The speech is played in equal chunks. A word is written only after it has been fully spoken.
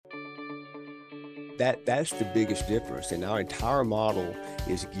that's the biggest difference. And our entire model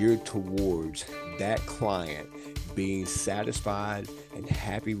is geared towards that client being satisfied and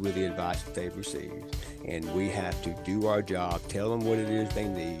happy with the advice that they've received. And we have to do our job, tell them what it is they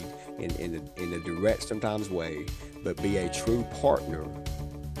need in a direct, sometimes way, but be a true partner,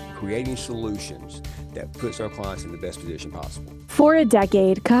 creating solutions that puts our clients in the best position possible. For a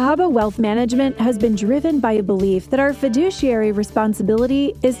decade, CAHABA Wealth Management has been driven by a belief that our fiduciary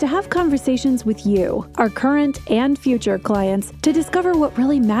responsibility is to have conversations with you, our current and future clients, to discover what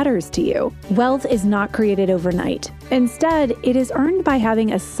really matters to you. Wealth is not created overnight. Instead, it is earned by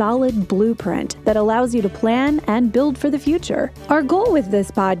having a solid blueprint that allows you to plan and build for the future. Our goal with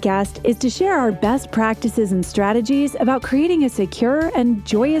this podcast is to share our best practices and strategies about creating a secure and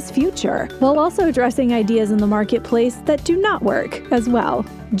joyous future, while also addressing ideas in the marketplace that do not work as well.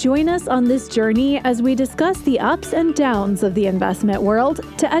 Join us on this journey as we discuss the ups and downs of the investment world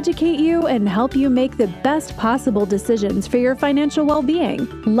to educate you and help you make the best possible decisions for your financial well-being.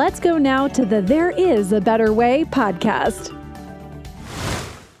 Let's go now to the There Is a Better Way podcast.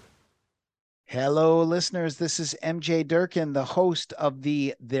 Hello, listeners. This is MJ Durkin, the host of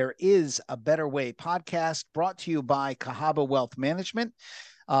the There Is a Better Way podcast, brought to you by CAHABA Wealth Management.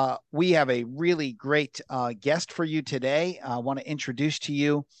 We have a really great guest for you today. I want to introduce to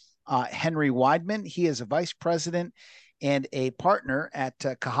you Henry Wideman. He is a vice president and a partner at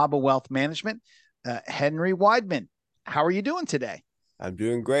CAHABA Wealth Management. Henry Wideman, how are you doing today? I'm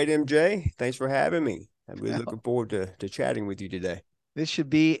doing great, MJ. Thanks for having me. I'm really looking forward to chatting with you today. This should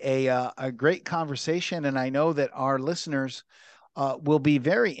be a great conversation, and I know that our listeners will be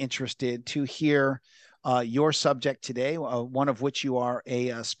very interested to hear your subject today, one of which you are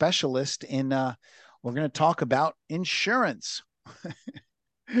a specialist in. We're going to talk about insurance.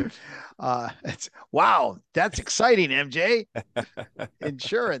 Wow, that's exciting, MJ.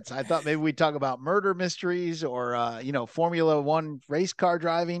 Insurance. I thought maybe we'd talk about murder mysteries or, Formula One race car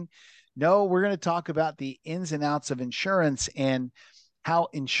driving. No, we're going to talk about the ins and outs of insurance and how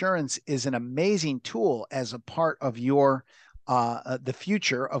insurance is an amazing tool as a part of your the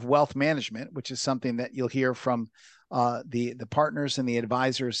future of wealth management, which is something that you'll hear from the partners and the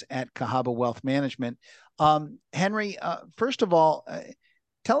advisors at CAHABA Wealth Management. Henry, first of all,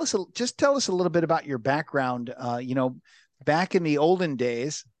 tell us a little bit about your background. Back in the olden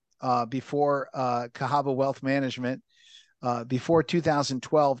days, before CAHABA Wealth Management, before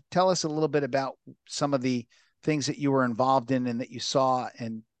 2012, tell us a little bit about some of the things that you were involved in and that you saw,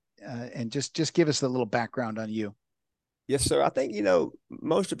 and just give us a little background on you. Yes, sir. I think,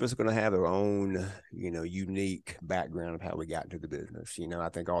 most of us are going to have their own, unique background of how we got into the business. I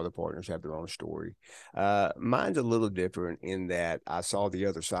think all the partners have their own story. Mine's a little different in that I saw the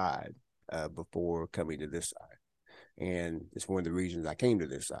other side before coming to this side. And it's one of the reasons I came to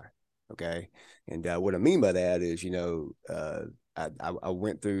this side. Okay. And what I mean by that is, I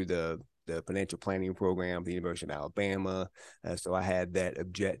went through the financial planning program at the University of Alabama. So I had that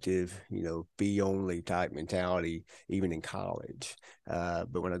objective, fee only type mentality, even in college.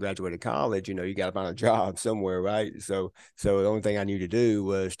 But when I graduated college, you got to find a job somewhere, right? So the only thing I knew to do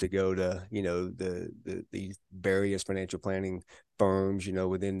was to go to, these various financial planning firms,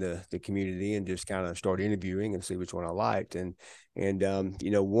 within the community, and just kind of start interviewing and see which one I liked. And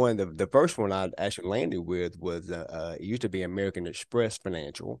the first one I actually landed with was, it used to be American Express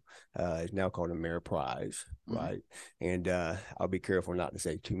Financial. It's now called Ameriprise, right? And I'll be careful not to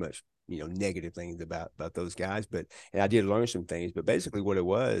say too much, negative things about those guys, and I did learn some things, but basically what it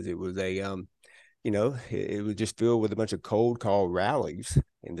was a, it was just filled with a bunch of cold call rallies,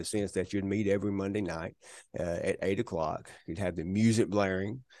 in the sense that you'd meet every Monday night at 8:00. You'd have the music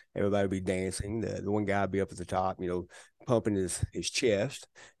blaring. Everybody would be dancing. The one guy would be up at the top, pumping his chest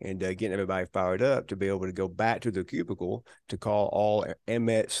and getting everybody fired up to be able to go back to the cubicle to call all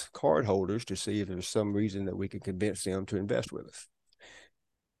Amex card holders to see if there's some reason that we could convince them to invest with us.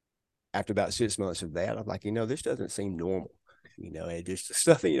 After about 6 months of that, I'm like, this doesn't seem normal. And just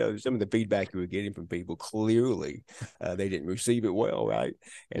stuff, some of the feedback you were getting from people, clearly they didn't receive it well, right?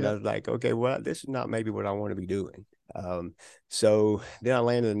 And I was like, okay, well, this is not maybe what I want to be doing. So then I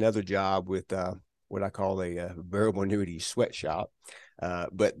landed another job with what I call a variable annuity sweatshop.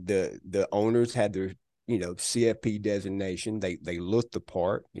 But the owners had their CFP designation. They looked the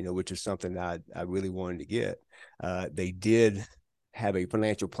part, which is something I really wanted to get. They did have a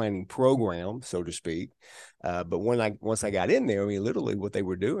financial planning program, so to speak. But once I got in there, literally what they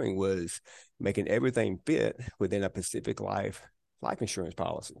were doing was making everything fit within a Pacific Life insurance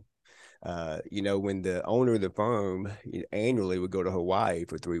policy. When the owner of the firm annually would go to Hawaii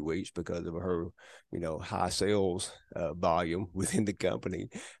for 3 weeks because of her, high sales volume within the company,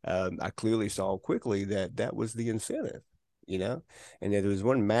 I clearly saw quickly that that was the incentive. And there was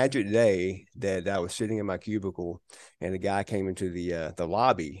one magic day that I was sitting in my cubicle, and a guy came into the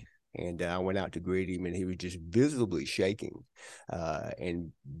lobby, and I went out to greet him, and he was just visibly shaking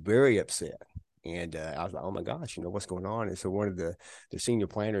and very upset. And I was like, oh my gosh, what's going on? And so one of the senior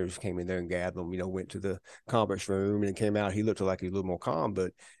planners came in there and gathered them, went to the conference room and came out. He looked like he was a little more calm,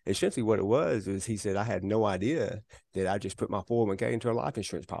 but essentially what it was is he said, I had no idea that I just put my 401k into a life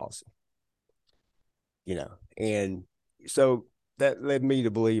insurance policy, and so that led me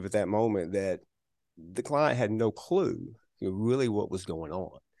to believe at that moment that the client had no clue really what was going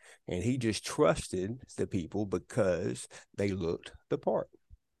on. And he just trusted the people because they looked the part.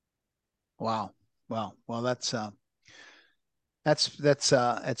 Wow. Well, that's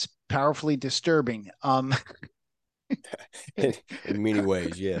powerfully disturbing. in many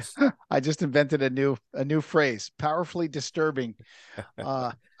ways, yes. I just invented a new phrase, powerfully disturbing.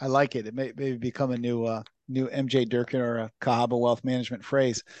 I like it. It may become a new MJ Durkin or a CAHABA Wealth Management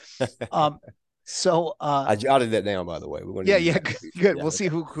phrase. I jotted that down, by the way. We're going to good. Yeah, we'll see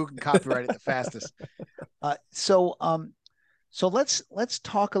who can copyright it the fastest. So let's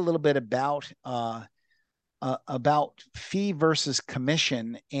talk a little bit about fee versus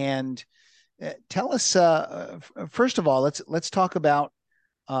commission, and tell us first of all, let's talk about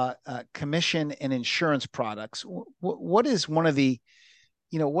commission and insurance products. What is one of the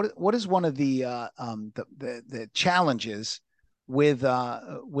what is one of the challenges with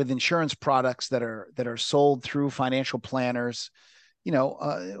insurance products that are sold through financial planners?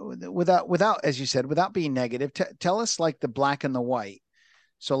 Without, as you said, without being negative, tell us like the black and the white.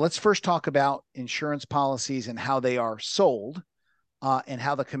 So let's first talk about insurance policies and how they are sold, and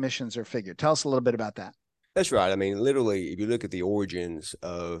how the commissions are figured. Tell us a little bit about that. That's right. I mean, literally, if you look at the origins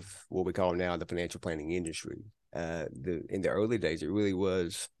of what we call now the financial planning industry, in the early days, it really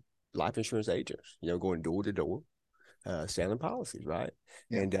was life insurance agents, going door to door, selling policies, right?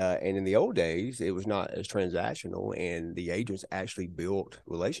 Yeah. And in the old days, it was not as transactional, and the agents actually built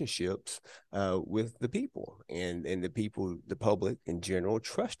relationships with the people, and the people, the public in general,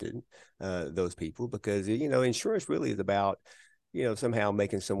 trusted those people because insurance really is about somehow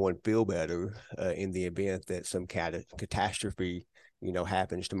making someone feel better in the event that some catastrophe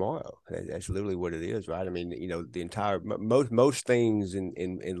happens tomorrow. That's literally what it is, right? I mean, the entire most things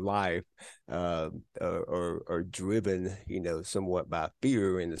in life are driven, somewhat by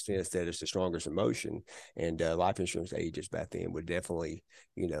fear, in the sense that it's the strongest emotion. And life insurance agents back then would definitely,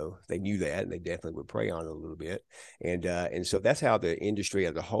 they knew that, and they definitely would prey on it a little bit. And so that's how the industry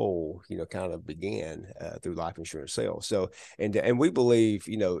as a whole, kind of began through life insurance sales. So, and we believe,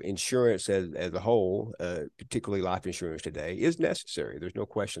 insurance as a whole, particularly life insurance today, is necessary. There's no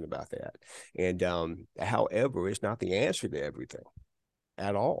question about that. And however, it's not the answer to everything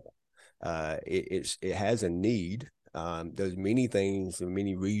at all. It has a need. There's many things and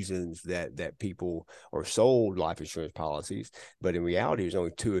many reasons that people are sold life insurance policies, but in reality, there's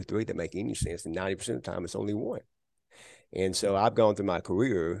only 2 or 3 that make any sense, and 90% of the time, it's only one. And so I've gone through my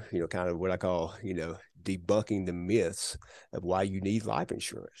career, kind of what I call, debunking the myths of why you need life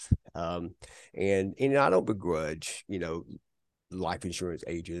insurance. And I don't begrudge, life insurance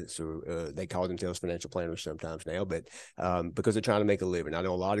agents, or they call themselves financial planners sometimes now, but because they're trying to make a living. I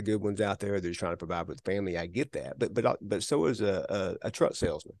know a lot of good ones out there. They're just trying to provide for the family. I get that, but so is a truck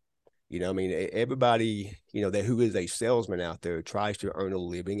salesman. I mean, everybody, that who is a salesman out there tries to earn a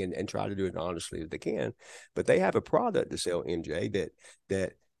living and try to do it honestly as they can, but they have a product to sell, MJ,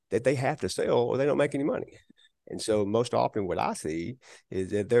 that they have to sell, or they don't make any money. And so most often what I see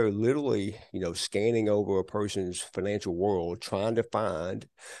is that they're literally, scanning over a person's financial world, trying to find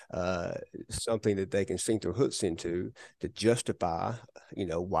something that they can sink their hooks into to justify,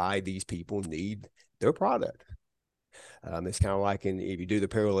 why these people need their product. It's kind of like if you do the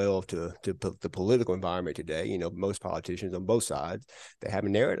parallel to the political environment today, most politicians on both sides, they have a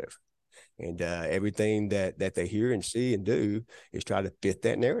narrative. And everything that they hear and see and do is try to fit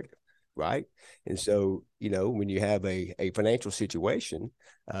that narrative. Right. And so, when you have a financial situation,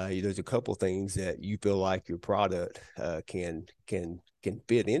 there's a couple things that you feel like your product can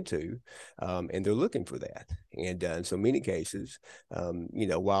fit into, and they're looking for that. And in so many cases,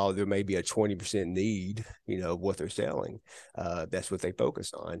 while there may be a 20% need, of what they're selling, that's what they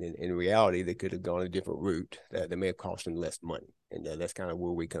focus on. And in reality, they could have gone a different route that may have cost them less money. And that's kind of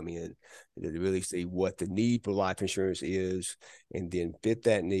where we come in, to really see what the need for life insurance is, and then fit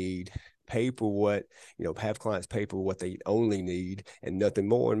that need, pay for what, have clients pay for what they only need and nothing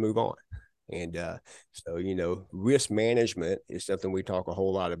more and move on. And so, risk management is something we talk a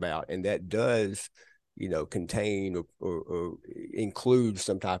whole lot about, and that does, contain or include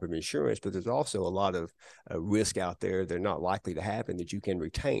some type of insurance, but there's also a lot of risk out there they're not likely to happen that you can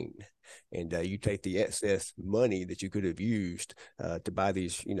retain. And you take the excess money that you could have used to buy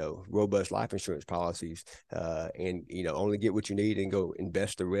these, robust life insurance policies and, only get what you need and go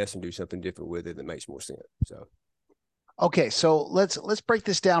invest the rest and do something different with it that makes more sense. So. Okay, so let's break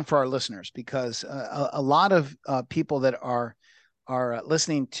this down for our listeners, because a lot of people that are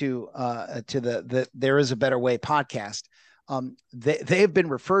listening to the There Is a Better Way podcast, they have been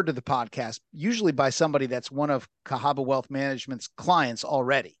referred to the podcast usually by somebody that's one of CAHABA Wealth Management's clients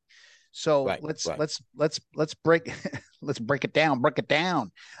already. So Right. let's break let's break it down.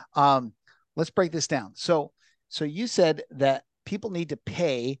 Let's break this down. So you said that people need to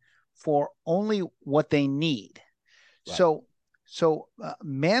pay for only what they need. Right. So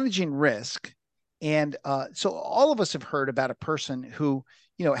managing risk, and so all of us have heard about a person who,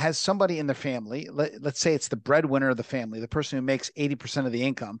 has somebody in the family. Let's say it's the breadwinner of the family, the person who makes 80% of the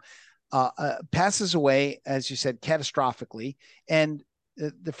income, passes away, as you said, catastrophically, and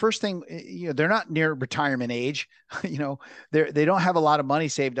the first thing, they're not near retirement age. They don't have a lot of money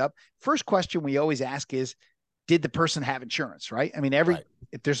saved up. First question we always ask is, did the person have insurance? Right? I mean, Right.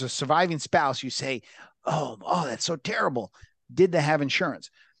 If there's a surviving spouse, you say, oh, that's so terrible. Did they have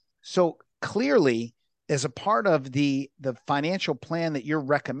insurance? So clearly, as a part of the financial plan that you're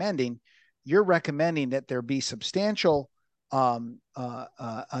recommending that there be substantial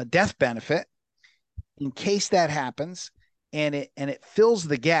death benefit in case that happens, and it fills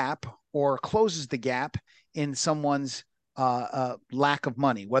the gap or closes the gap in someone's lack of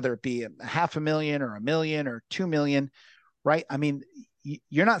money, whether it be $500,000 or $1 million or $2 million, right? I mean,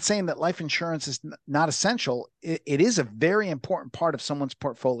 you're not saying that life insurance is not essential. It is a very important part of someone's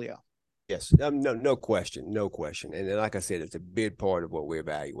portfolio. Yes, no question. And then, like I said, it's a big part of what we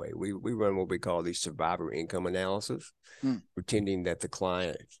evaluate. We run what we call the survivor income analysis, pretending that the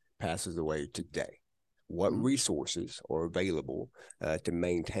client passes away today. What resources are available to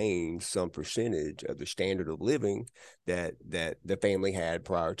maintain some percentage of the standard of living that the family had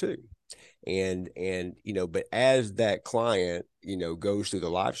prior to? And but as that client, goes through the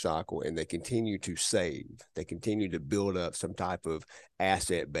life cycle and they continue to save, they continue to build up some type of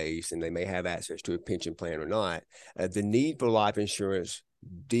asset base, and they may have access to a pension plan or not, the need for life insurance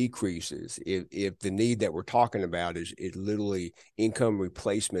decreases if the need that we're talking about is literally income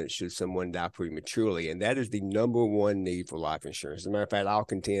replacement should someone die prematurely. And that is the number one need for life insurance. As a matter of fact, I'll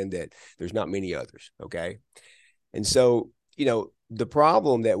contend that there's not many others. Okay. And so, the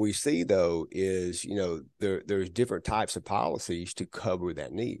problem that we see, though, is, there's different types of policies to cover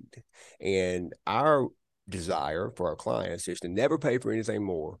that need. And our desire for our clients is to never pay for anything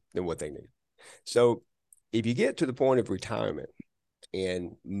more than what they need. So if you get to the point of retirement,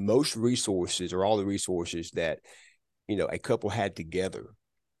 and most resources, or all the resources that, a couple had together,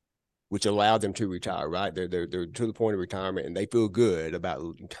 which allowed them to retire, right? They're to the point of retirement, and they feel good about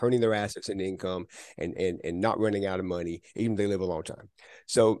turning their assets into income and not running out of money, even if they live a long time.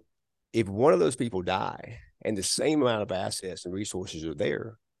 So if one of those people die and the same amount of assets and resources are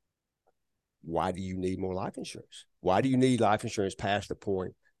there, why do you need more life insurance? Why do you need life insurance past the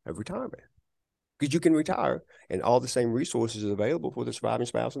point of retirement? Because you can retire and all the same resources are available for the surviving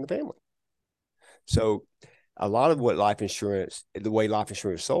spouse and the family. So a lot of what life insurance, the way life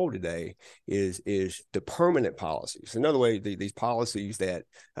insurance is sold today is the permanent policies. Another way, these policies that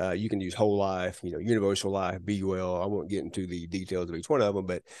you can use whole life, universal life, BUL. I won't get into the details of each one of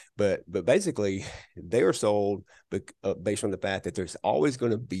them, but basically they are sold based on the fact that there's always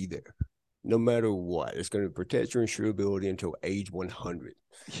going to be there. No matter what, it's going to protect your insurability until age 100.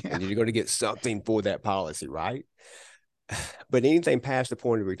 Yeah. And you're going to get something for that policy, right? But anything past the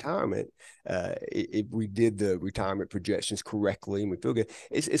point of retirement, if we did the retirement projections correctly and we feel good,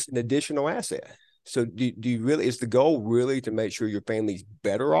 it's an additional asset. So do you really, is the goal really to make sure your family's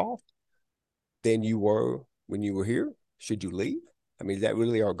better off than you were when you were here? Should you leave? I mean, is that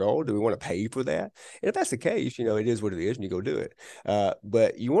really our goal? Do we want to pay for that? And if that's the case, it is what it is and you go do it.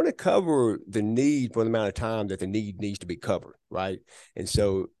 But you want to cover the need for the amount of time that the need needs to be covered, right? And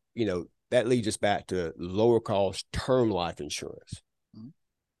so, that leads us back to lower cost term life insurance,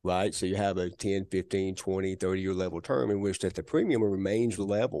 right? So you have a 10, 15, 20, 30-year level term in which that the premium remains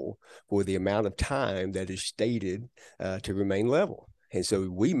level for the amount of time that is stated to remain level. And so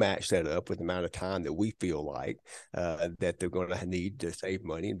we match that up with the amount of time that we feel like that they're going to need to save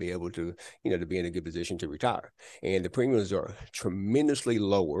money and be able to, to be in a good position to retire. And the premiums are tremendously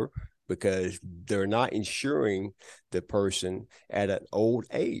lower because they're not insuring the person at an old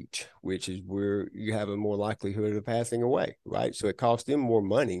age, which is where you have a more likelihood of passing away, right? So it costs them more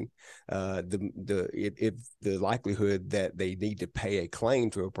money. If the likelihood that they need to pay a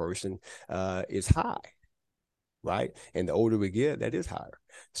claim to a person is high, right? And the older we get, that is higher.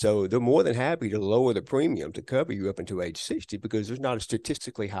 So they're more than happy to lower the premium to cover you up until age 60 because there's not a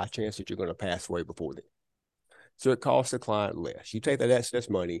statistically high chance that you're going to pass away before then. So it costs the client less. You take that excess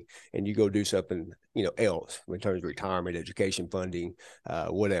money and you go do something, else in terms of retirement, education funding,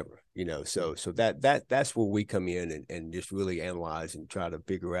 whatever, So that's where we come in and just really analyze and try to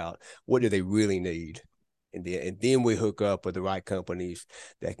figure out what do they really need. And then we hook up with the right companies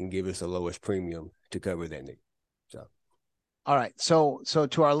that can give us the lowest premium to cover that need. So. All right. So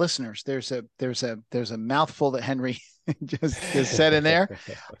to our listeners, there's a mouthful that Henry just said in there.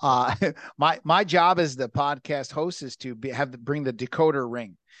 My job as the podcast host is to bring the decoder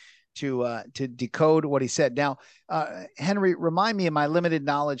ring to decode what he said. Now, Henry, remind me of my limited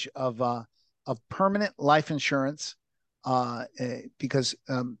knowledge of permanent life insurance, because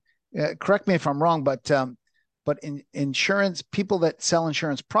correct me if I'm wrong, but in insurance, people that sell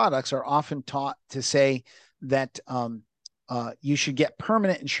insurance products are often taught to say that you should get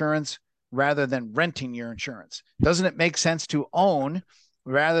permanent insurance rather than renting your insurance. Doesn't it make sense to own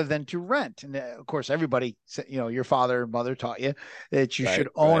rather than to rent? And of course, everybody, your father and mother taught you that you should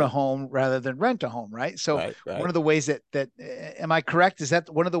own a home rather than rent a home, right? So one of the ways that am I correct? Is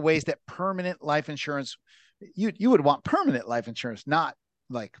that one of the ways that permanent life insurance, you would want permanent life insurance, not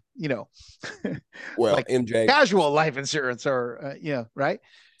like, well, like MJ, casual life insurance or, right?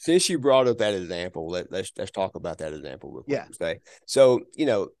 Since you brought up that example, let's talk about that example real quick. Yeah. Okay. So,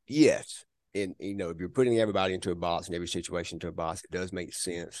 yes. And, if you're putting everybody into a box and every situation into a box, it does make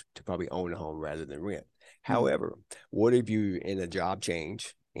sense to probably own a home rather than rent. Mm-hmm. However, what if you in a job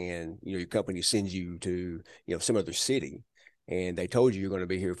change and, your company sends you to, some other city and they told you you're going to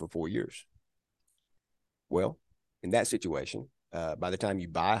be here for 4 years? Well, in that situation, by the time you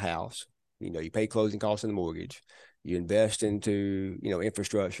buy a house, you pay closing costs on the mortgage, you invest into,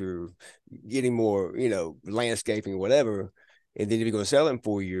 infrastructure, getting more, landscaping, whatever. And then if you're going to sell it in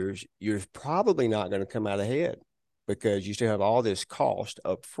 4 years, you're probably not going to come out ahead because you still have all this cost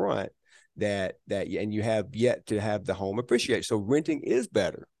up front and you have yet to have the home appreciate. So renting is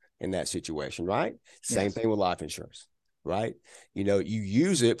better in that situation, right? Yes. Same thing with life insurance, right? You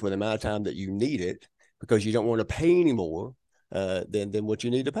use it for the amount of time that you need it because you don't want to pay any more than what you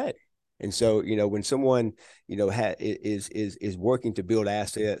need to pay. And so, when someone, is working to build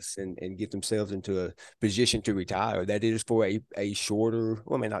assets and get themselves into a position to retire, that is for a shorter,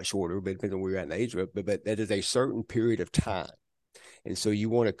 well, I mean, not shorter, but depending on where you're at in age, but that is a certain period of time. And so you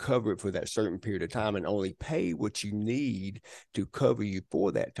want to cover it for that certain period of time and only pay what you need to cover you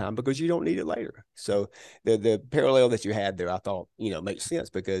for that time because you don't need it later. So the parallel that you had there, I thought, makes sense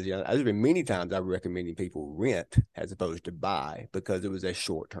because, there's been many times I've recommended people rent as opposed to buy because it was a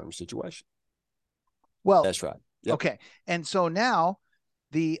short-term situation. Well, that's right. Yep. Okay. And so now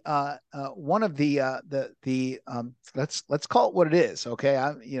the one of the let's call it what it is. Okay.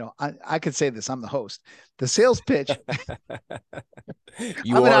 I could say this. I'm the host. The sales pitch.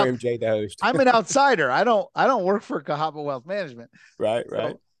 You are MJ the host. I'm an outsider. I don't work for CAHABA Wealth Management. Right.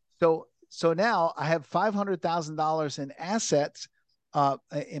 So now I have $500,000 in assets.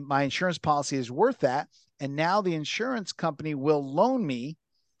 In my insurance policy is worth that. And now the insurance company will loan me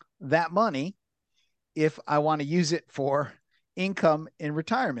that money if I want to use it for income in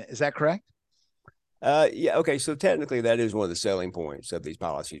retirement. Is that correct? Yeah. Okay. So technically that is one of the selling points of these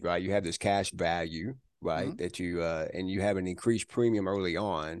policies, right? You have this cash value, right? Mm-hmm. That you, and you have an increased premium early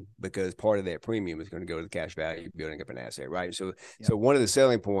on because part of that premium is going to go to the cash value building up an asset, right? So, So one of the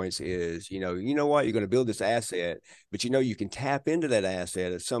selling points is, you know what, you're going to build this asset, but you can tap into that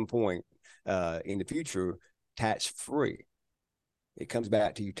asset at some point in the future, tax free. It comes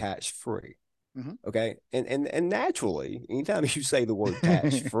back to you tax free. Mm-hmm. Okay. And naturally, anytime you say the word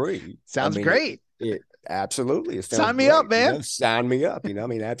tax free, sounds great. It absolutely. It Sign me up, man. Sign me up.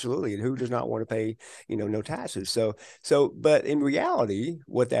 Absolutely. And who does not want to pay, no taxes? So, but in reality,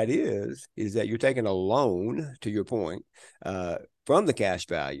 what that is that you're taking a loan, to your point, from the cash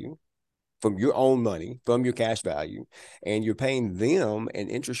value, from your own money, from your cash value, and you're paying them an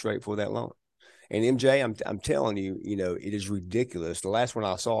interest rate for that loan. And MJ, I'm telling you, it is ridiculous. The last one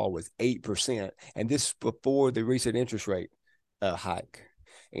I saw was 8%, and this before the recent interest rate hike.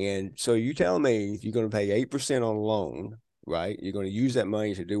 And so you tell me you're going to pay 8% on a loan, right? You're going to use that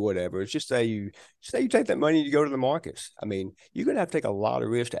money to do whatever. It's just say you take that money and you go to the markets. I mean, you're going to have to take a lot of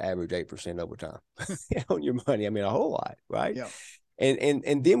risk to average 8% over time on your money. I mean, a whole lot, right? Yeah.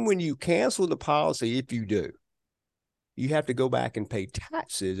 And then when you cancel the policy, if you do, you have to go back and pay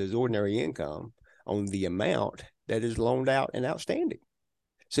taxes as ordinary income on the amount that is loaned out and outstanding.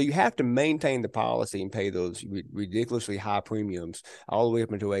 So you have to maintain the policy and pay those ridiculously high premiums all the way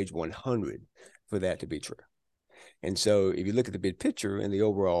up until age 100 for that to be true. And so if you look at the big picture and the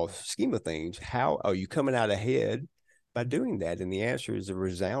overall scheme of things, how are you coming out ahead by doing that? And the answer is a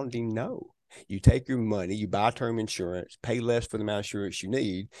resounding no. You take your money, you buy term insurance, pay less for the amount of insurance you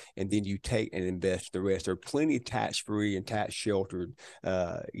need, and then you take and invest the rest. There are plenty of tax-free and tax-sheltered,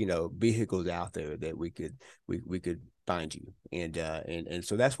 vehicles out there that we could find you. And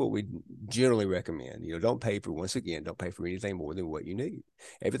so that's what we generally recommend. Don't pay for anything more than what you need.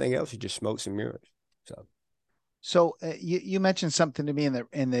 Everything else is just smokes and mirrors. So you mentioned something to me in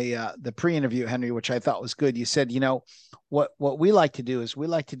the pre-interview, Henry, which I thought was good. You said, what we like to do is we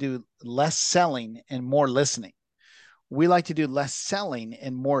like to do less selling and more listening. We like to do less selling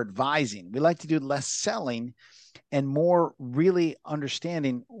and more advising. We like to do less selling and more really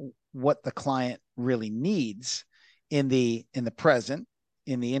understanding what the client really needs in the present,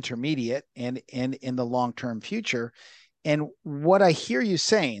 in the intermediate, and in the long-term future. And what I hear you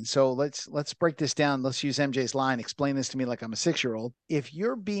saying, so let's break this down. Let's use MJ's line. Explain this to me like I'm a 6-year-old. If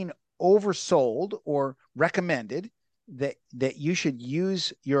you're being oversold or recommended that you should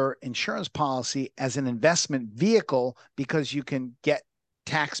use your insurance policy as an investment vehicle because you can get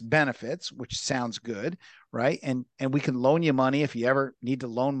tax benefits, which sounds good, right? And we can loan you money if you ever need to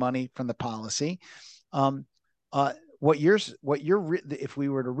loan money from the policy. If we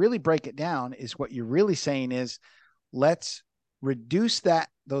were to really break it down, is what you're really saying is, let's reduce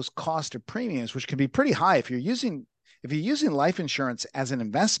those cost of premiums, which can be pretty high if you're using life insurance as an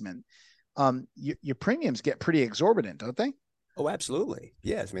investment. Your premiums get pretty exorbitant, don't they? Oh, absolutely.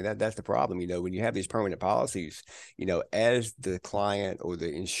 Yes. I mean, that's the problem. When you have these permanent policies, as the client or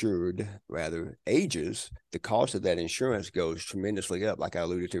the insured rather ages, the cost of that insurance goes tremendously up. Like I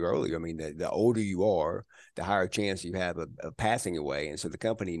alluded to earlier. I mean, the older you are, the higher chance you have of passing away. And so the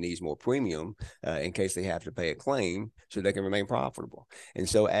company needs more premium in case they have to pay a claim so they can remain profitable. And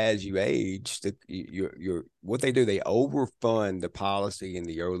so as you age, what they do, they overfund the policy in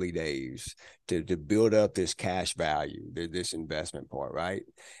the early days to build up this cash value, this investment part, right?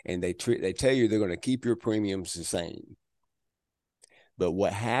 And they tell you they're going to keep your premiums the same. But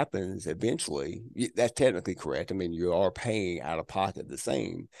what happens eventually, that's technically correct. I mean, you are paying out of pocket the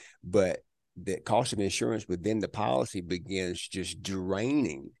same, but the cost of insurance within the policy begins just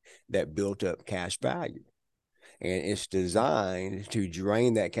draining that built up cash value. And it's designed to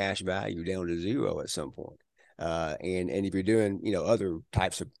drain that cash value down to zero at some point. And if you're doing, other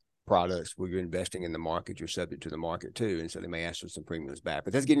types of products where you're investing in the market, you're subject to the market too, and so they may ask for some premiums back.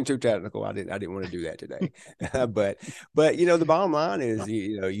 But that's getting too technical. I didn't want to do that today. but the bottom line is,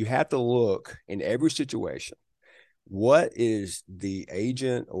 you have to look in every situation. What is the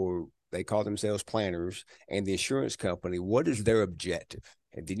agent, or they call themselves planners, and the insurance company? What is their objective?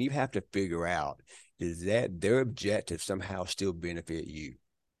 And then you have to figure out, does their objective somehow still benefit you?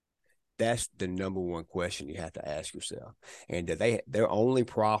 That's the number one question you have to ask yourself. And they're only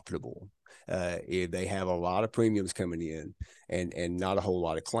profitable if they have a lot of premiums coming in and not a whole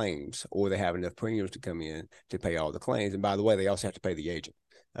lot of claims, or they have enough premiums to come in to pay all the claims. And by the way, they also have to pay the agent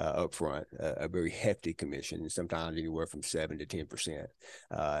up front, a very hefty commission, sometimes anywhere from 7 to 10%.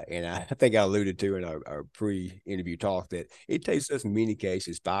 And I think I alluded to in our pre-interview talk that it takes us in many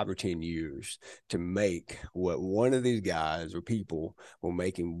cases 5 or 10 years to make what one of these guys or people were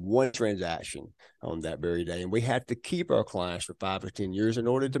making one transaction on that very day. And we have to keep our clients for 5 or 10 years in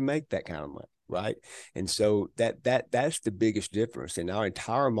order to make that kind of money. Right. And so that's the biggest difference. And our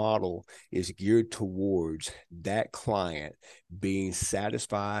entire model is geared towards that client being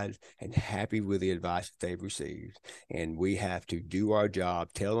satisfied and happy with the advice that they've received. And we have to do our job,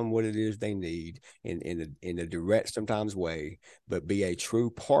 tell them what it is they need in a direct, sometimes way, but be a true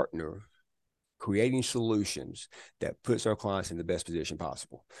partner, creating solutions that puts our clients in the best position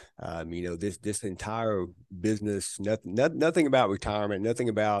possible. This entire business, nothing about retirement, nothing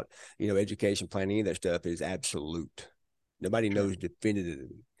about, education planning, any of that stuff is absolute. Nobody knows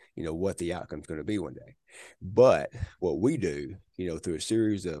definitively, what the outcome is going to be one day. But what we do, through a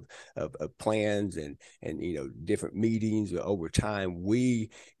series of plans and different meetings over time,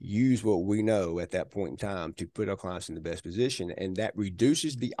 we use what we know at that point in time to put our clients in the best position. And that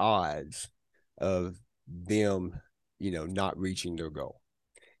reduces the odds of them, not reaching their goal.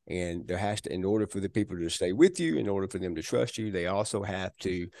 And there has to, in order for the people to stay with you, in order for them to trust you, they also have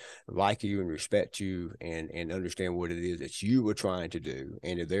to like you and respect you and understand what it is that you were trying to do.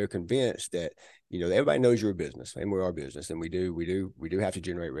 And if they're convinced that, everybody knows you're a business, and we're our business, and we do have to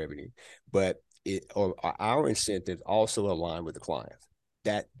generate revenue, but our incentives also align with the client.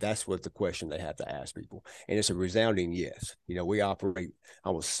 That's what the question they have to ask people. And it's a resounding yes. We operate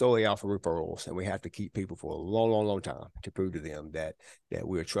almost solely off of referrals, and we have to keep people for a long, long, long time to prove to them that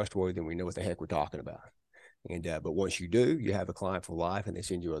we're trustworthy and we know what the heck we're talking about. And but once you do, you have a client for life, and they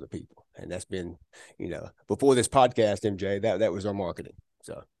send you other people. And that's been, before this podcast, MJ, that was our marketing.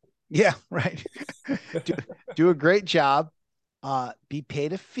 So yeah, right. do a great job. Be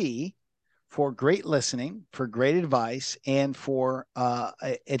paid a fee for great listening, for great advice, and for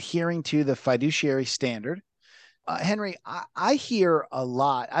adhering to the fiduciary standard. Henry, I hear a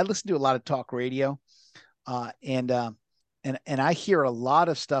lot. I listen to a lot of talk radio, and I hear a lot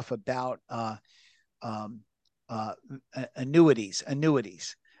of stuff about annuities.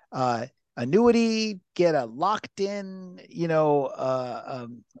 Annuity, get a locked in,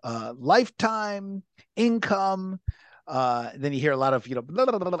 lifetime income. Then you hear a lot of,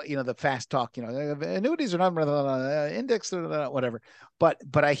 the fast talk, annuities are not index, whatever.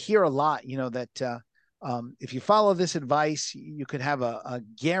 But I hear a lot, that if you follow this advice, you could have a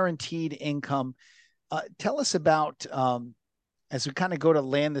guaranteed income. Tell us about, as we kind of go to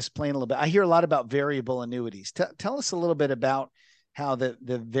land this plane a little bit, I hear a lot about variable annuities. Tell us a little bit about how the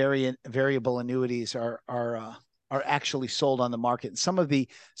variable annuities are actually sold on the market, and some of the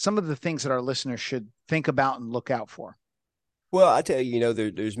things that our listeners should think about and look out for. Well, I tell you,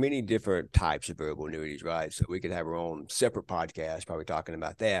 there's many different types of variable annuities, right? So we could have our own separate podcast, probably talking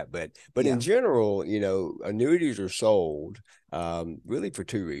about that. But Yeah. in general, annuities are sold really for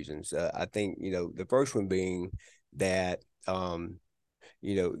two reasons. I think, the first one being that,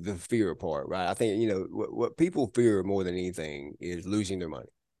 the fear part, right? I think, what people fear more than anything is losing their money.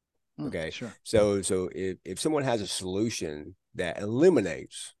 Okay. Sure. So if someone has a solution that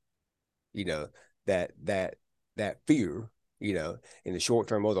eliminates, that fear, in the short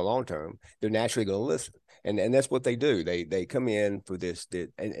term or the long term, they're naturally going to listen. And that's what they do. They come in for this,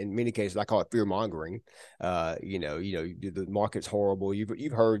 and in many cases, I call it fear mongering. The market's horrible.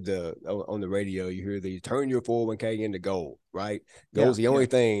 You've heard on the radio, you hear the turn your 401k into gold, right? Gold's the only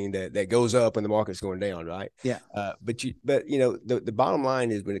thing that goes up when the market's going down, right? Yeah. But the bottom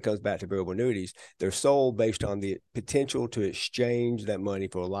line is, when it comes back to variable annuities, they're sold based on the potential to exchange that money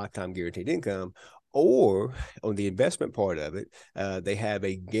for a lifetime guaranteed income. Or on the investment part of it, they have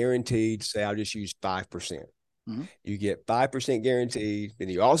a guaranteed, say, I'll just use 5%. Mm-hmm. You get 5% guaranteed, and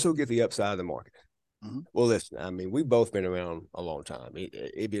you also get the upside of the market. Mm-hmm. Well, listen, I mean, we've both been around a long time.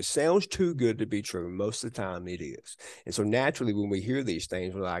 If it sounds too good to be true, most of the time it is. And so naturally, when we hear these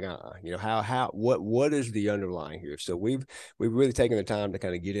things, we're like, what is the underlying here? So we've really taken the time to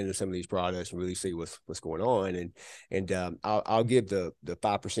kind of get into some of these products and really see what's going on. And I'll give the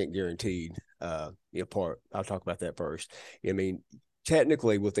 5% guaranteed part. I'll talk about that first. I mean,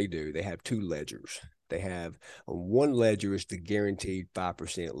 technically, what they do, they have two ledgers. They have one ledger is the guaranteed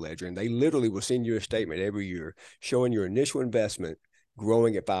 5% ledger, and they literally will send you a statement every year showing your initial investment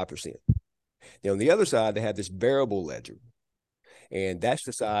growing at 5%. Now, on the other side, they have this variable ledger, and that's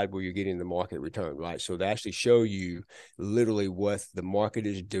the side where you're getting the market return, right? So they actually show you literally what the market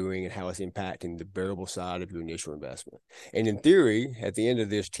is doing and how it's impacting the variable side of your initial investment. And in theory, at the end of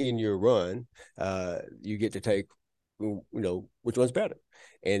this 10-year run, you get to take, which one's better.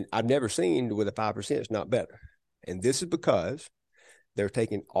 And I've never seen with a 5% it's not better. And this is because they're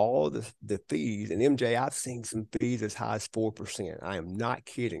taking all the fees. And MJ, I've seen some fees as high as 4%. I am not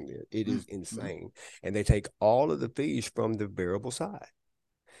kidding. It is insane. And they take all of the fees from the variable side.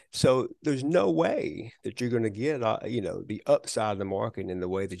 So there's no way that you're going to get, the upside of the market in the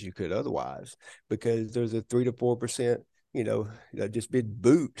way that you could otherwise, because there's a 3 to 4%, just big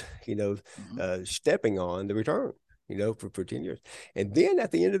boot, stepping on the return. For 10 years. And then at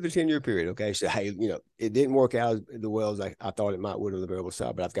the end of the 10-year period, okay, so, hey, it didn't work out as well as I thought it might would on the variable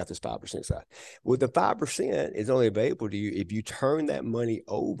side, but I've got this 5% side. Well, the 5% is only available to you if you turn that money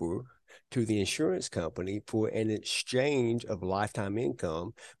over to the insurance company for an exchange of lifetime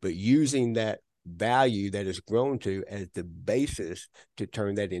income, but using that value that has grown to as the basis to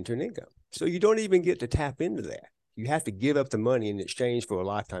turn that into an income. So you don't even get to tap into that. You have to give up the money in exchange for a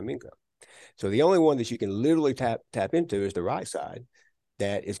lifetime income. So the only one that you can literally tap into is the right side.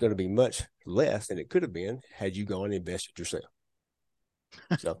 That is going to be much less than it could have been had you gone and invested yourself.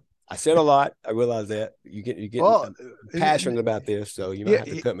 So I said a lot. I realize that you get passionate about this, so you might have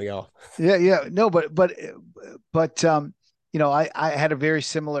to cut me off. Yeah. No, but I had a very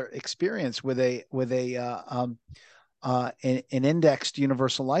similar experience with an indexed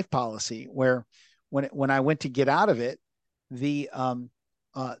universal life policy where when I went to get out of it, the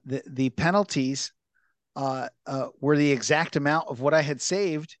penalties were the exact amount of what I had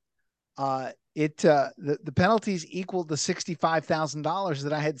saved. The penalties equaled the $65,000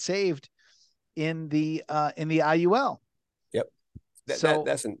 that I had saved in the IUL. Yep. So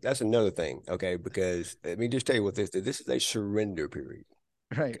That's another thing, okay? Because let me just tell you what this is a surrender period.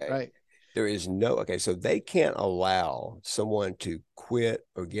 right, Okay. right. There is no, okay, so they can't allow someone to quit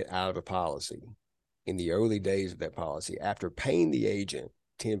or get out of a policy in the early days of that policy after paying the agent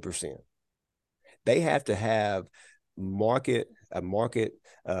 10%. They have to have market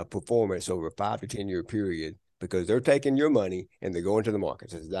performance over a 5 to 10 year period, because they're taking your money and they're going to the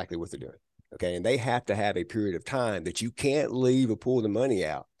markets. That's exactly what they're doing. Okay. And they have to have a period of time that you can't leave or pull the money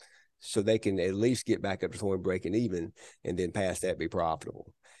out, so they can at least get back up to toward breaking even, and then past that be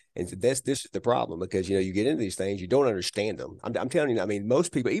profitable. And so this is the problem, because you get into these things, you don't understand them. I'm telling you, I mean,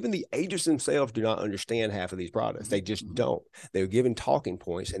 most people, even the agents themselves, do not understand half of these products. They just don't. They're given talking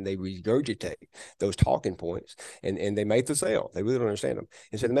points and they regurgitate those talking points, and they make the sale. They really don't understand them,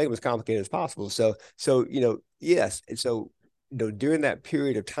 and so they make them as complicated as possible. So yes, and so during that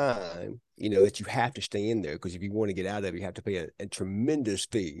period of time, that you have to stay in there, because if you want to get out of it, you have to pay a tremendous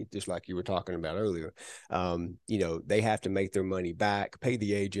fee, just like you were talking about earlier. They have to make their money back, pay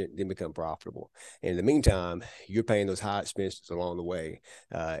the agent, then become profitable. And in the meantime, you're paying those high expenses along the way.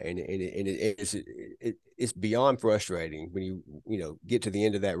 It's beyond frustrating when you get to the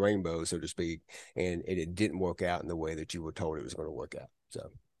end of that rainbow, so to speak, and it didn't work out in the way that you were told it was going to work out.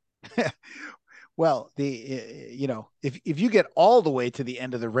 So. Well, if you get all the way to the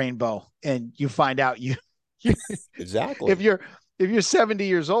end of the rainbow and you find out you exactly, if you're 70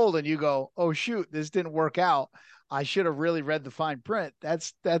 years old and you go, oh shoot, this didn't work out, I should have really read the fine print.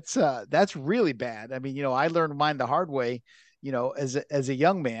 That's really bad. I mean, I learned mine the hard way, as a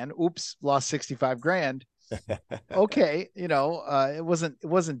young man. Oops, lost 65 grand. Okay, it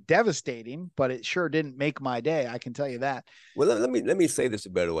wasn't devastating, but it sure didn't make my day. I can tell you that. Well, let me say this a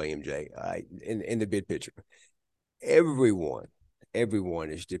better way, MJ. In the big picture, everyone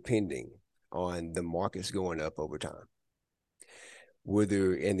is depending on the markets going up over time,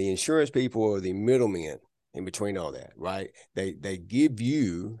 whether in the insurance people or the middlemen in between all that, right? They give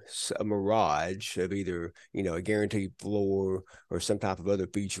you a mirage of either a guaranteed floor or some type of other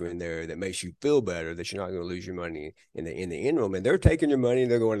feature in there that makes you feel better, that you're not going to lose your money in the interim. And they're taking your money and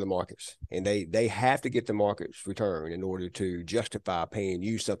they're going to the markets, and they have to get the markets return in order to justify paying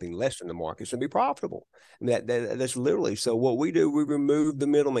you something less than the markets and be profitable. And that's literally, so what we do, we remove the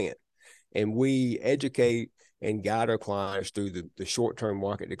middleman and we educate and guide our clients through the short-term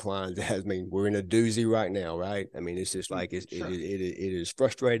market declines. I mean, we're in a doozy right now, right? I mean, it's just like it is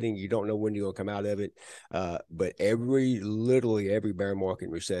frustrating. You don't know when you're going to come out of it. But literally every bear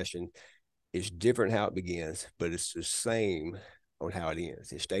market recession is different how it begins, but it's the same on how it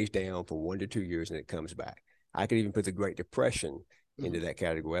ends. It stays down for 1 to 2 years and it comes back. I could even put the Great Depression into that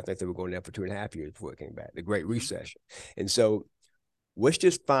category. I think they were going down for 2.5 years before it came back, the Great Recession. And so let's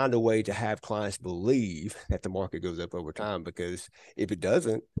just find a way to have clients believe that the market goes up over time, because if it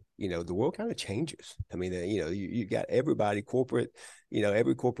doesn't, the world kind of changes. I mean, you got everybody corporate,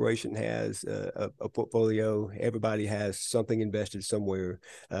 every corporation has a portfolio. Everybody has something invested somewhere,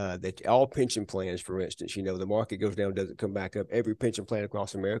 that all pension plans, for instance, the market goes down, doesn't come back up. Every pension plan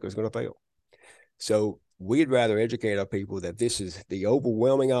across America is going to fail. So we'd rather educate our people that this is the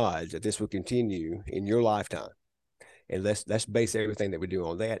overwhelming odds that this will continue in your lifetime. And let's base everything that we do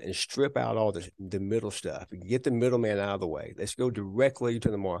on that and strip out all the middle stuff. Get the middleman out of the way. Let's go directly to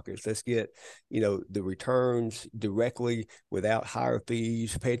the markets. Let's get, the returns directly without higher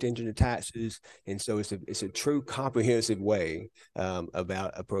fees, pay attention to taxes. And so it's a true comprehensive way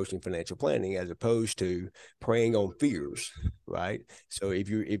about approaching financial planning, as opposed to preying on fears, right? So if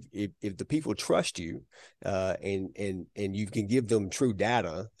the people trust you, and you can give them true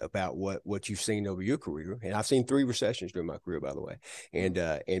data about what you've seen over your career. And I've seen 3 recessions during my career, by the way.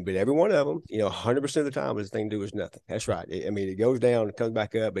 But every one of them, 100% of the time, the thing to do is nothing. That's right. It goes down, it comes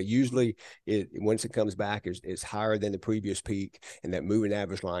back up, but usually once it comes back, it's higher than the previous peak, and that moving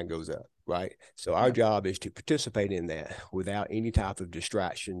average line goes up. Right. So our job is to participate in that without any type of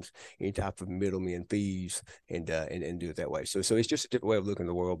distractions, any type of middlemen fees, and do it that way. So it's just a different way of looking at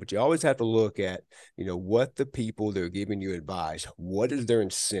the world. But you always have to look at, what the people that are giving you advice, what is their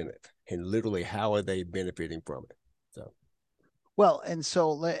incentive, and literally how are they benefiting from it. So. Well, and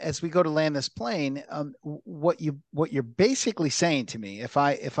so as we go to land this plane, what you're basically saying to me, if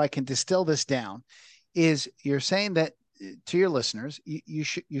I can distill this down, is you're saying that to your listeners, you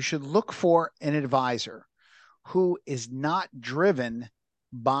should look for an advisor who is not driven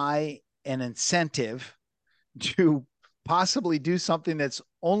by an incentive to possibly do something that's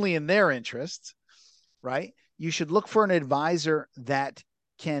only in their interests, right? You should look for an advisor that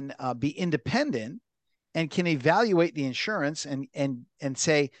can be independent and can evaluate the insurance and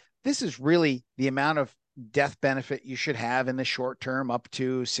say, this is really the amount of death benefit you should have in the short term up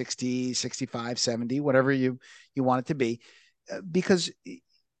to 60, 65, 70, whatever you want it to be. Because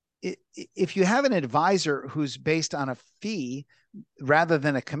if you have an advisor who's based on a fee rather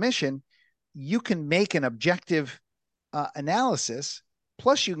than a commission, you can make an objective analysis.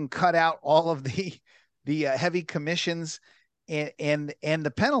 Plus, you can cut out all of the heavy commissions and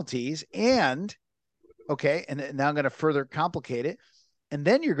the penalties. And okay, and now I'm going to further complicate it. And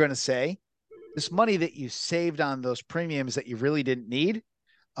then you're going to say, this money that you saved on those premiums that you really didn't need,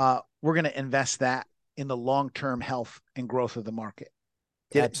 we're going to invest that in the long-term health and growth of the market.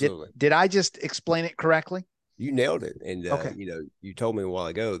 Absolutely. Did I just explain it correctly? You nailed it. And, okay. You told me a while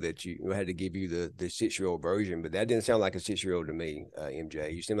ago that you had to give you the 6-year-old version, but that didn't sound like a 6-year-old to me,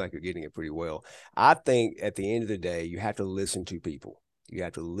 MJ. You seem like you're getting it pretty well. I think at the end of the day, you have to listen to people. You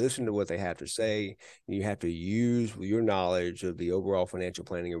have to listen to what they have to say. You have to use your knowledge of the overall financial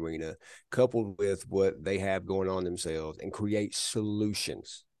planning arena, coupled with what they have going on themselves, and create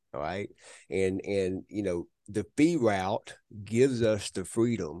solutions. All right. And the fee route gives us the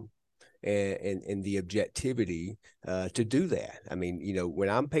freedom and the objectivity to do that. I mean, when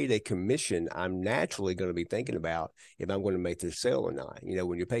I'm paid a commission, I'm naturally going to be thinking about if I'm going to make this sale or not.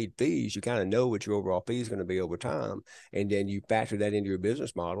 When you're paid fees, you kind of know what your overall fee is going to be over time. And then you factor that into your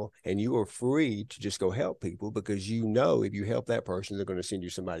business model, and you are free to just go help people, because if you help that person, they're going to send you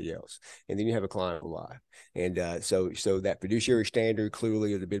somebody else. And then you have a client for life. And so that fiduciary standard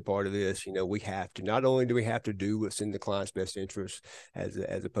clearly is a big part of this. We have to, not only do we have to do what's in the client's best interest as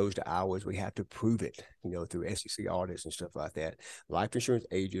opposed to ours, we have to prove it, through SEC audits and stuff like that. Life insurance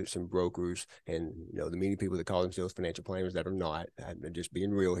agents and brokers, and the many people that call themselves financial planners that are not, I'm just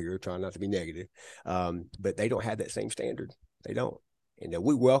being real here, trying not to be negative, but they don't have that same standard. They don't. And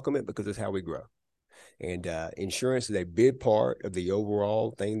we welcome it because it's how we grow. And insurance is a big part of the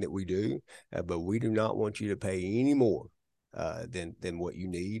overall thing that we do, but we do not want you to pay any more than what you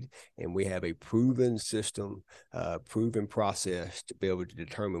need. And we have a proven system, proven process to be able to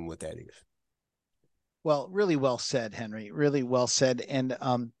determine what that is. Well, really well said, Henry. Really well said. And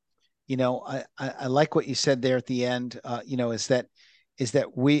I like what you said there at the end. Is that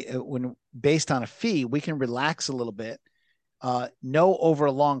we, when based on a fee, we can relax a little bit. Know over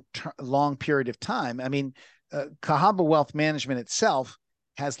a long period of time. I mean, CAHABA Wealth Management itself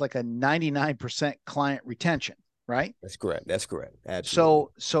has like a 99% client retention, right? That's correct. Absolutely.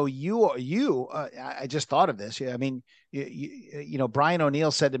 So I just thought of this. I mean, Brian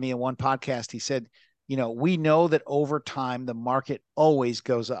O'Neill said to me in one podcast, he said, we know that over time, the market always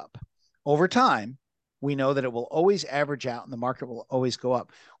goes up. Over time, we know that it will always average out and the market will always go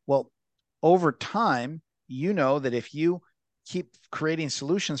up. Well, over time, that if you keep creating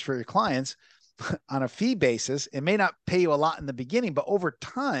solutions for your clients on a fee basis, it may not pay you a lot in the beginning, but over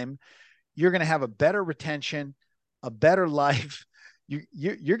time, you're going to have a better retention, a better life.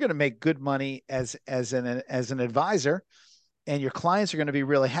 You're going to make good money as an advisor, and your clients are going to be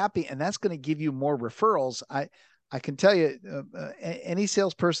really happy, and that's going to give you more referrals. I can tell you, any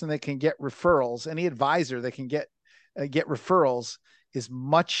salesperson that can get referrals, any advisor that can get referrals is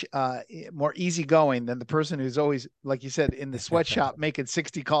much more easygoing than the person who's always, like you said, in the sweatshop making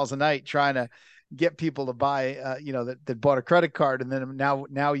 60 calls a night trying to get people to buy, that bought a credit card, and then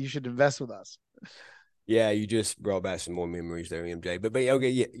now you should invest with us. Yeah, you just brought back some more memories there, MJ. But okay,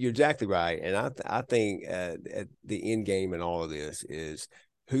 yeah, you're exactly right. And I think the end game in all of this is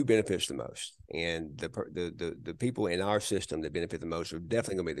who benefits the most. And the people in our system that benefit the most are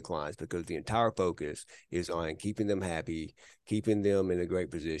definitely going to be the clients, because the entire focus is on keeping them happy, keeping them in a great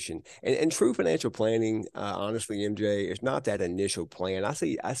position. And true financial planning, honestly, MJ, it's not that initial plan. I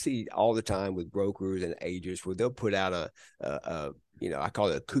see all the time with brokers and agents where they'll put out a I call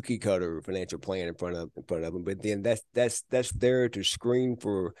it a cookie cutter financial plan in front of them. But then that's there to screen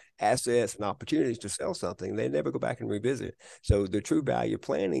for assets and opportunities to sell something. They never go back and revisit. So the true value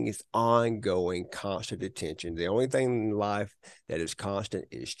planning is ongoing, constant attention. The only thing in life that is constant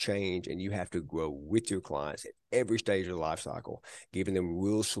is change, and you have to grow with your clients at every stage of the life cycle, giving them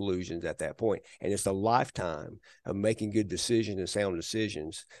real solutions at that point. And it's a lifetime of making good decisions and sound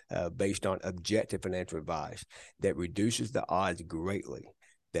decisions based on objective financial advice that reduces the odds greatly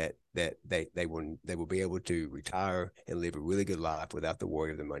that they will be able to retire and live a really good life without the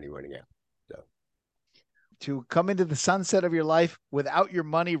worry of the money running out. So, to come into the sunset of your life without your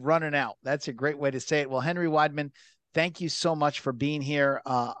money running out. That's a great way to say it. Well, Henry Wideman, thank you so much for being here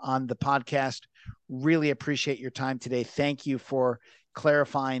on the podcast. Really appreciate your time today. Thank you for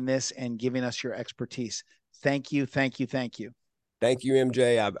clarifying this and giving us your expertise. Thank you, thank you, thank you. Thank you,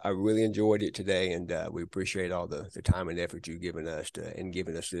 MJ. I really enjoyed it today, and we appreciate all the time and effort you've given us and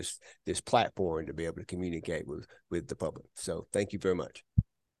giving us this platform to be able to communicate with the public. So thank you very much.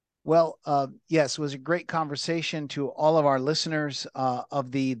 Well, yes, it was a great conversation. To all of our listeners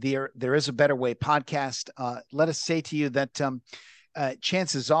of the There Is a Better Way podcast. Let us say to you that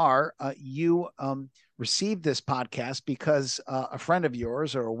chances are you received this podcast because a friend of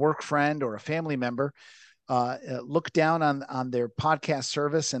yours or a work friend or a family member looked down on their podcast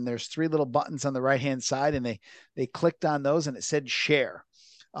service, and there's 3 little buttons on the right-hand side, and they clicked on those and it said share.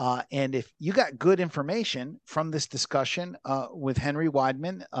 And if you got good information from this discussion with Henry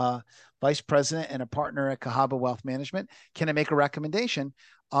Wideman, Vice President and a partner at CAHABA Wealth Management, can I make a recommendation?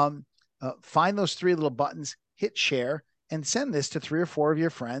 Find those 3 little buttons, hit share, and send this to 3 or 4 of your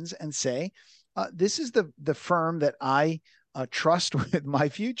friends and say, this is the firm that I trust with my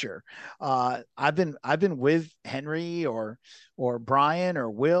future. I've been with Henry or Brian or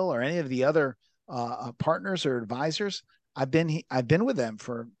Will or any of the other partners or advisors. I've been with them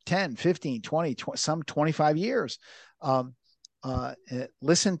for 10, 15, 20, some 25 years.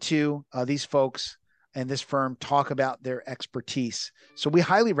 Listen to these folks and this firm talk about their expertise. So we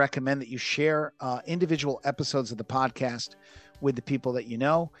highly recommend that you share individual episodes of the podcast with the people that you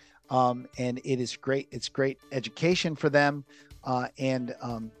know. And it is great. It's great education for them. And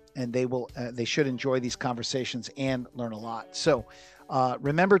they should enjoy these conversations and learn a lot. So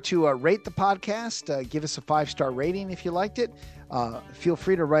remember to rate the podcast, give us a 5-star rating if you liked it. Feel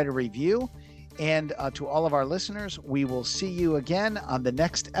free to write a review. And to all of our listeners, we will see you again on the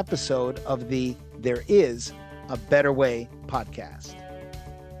next episode of the There Is a Better Way podcast.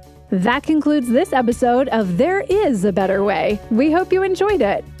 That concludes this episode of There Is a Better Way. We hope you enjoyed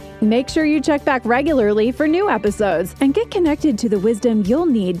it. Make sure you check back regularly for new episodes and get connected to the wisdom you'll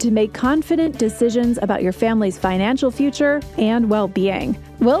need to make confident decisions about your family's financial future and well-being.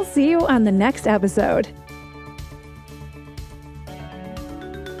 We'll see you on the next episode.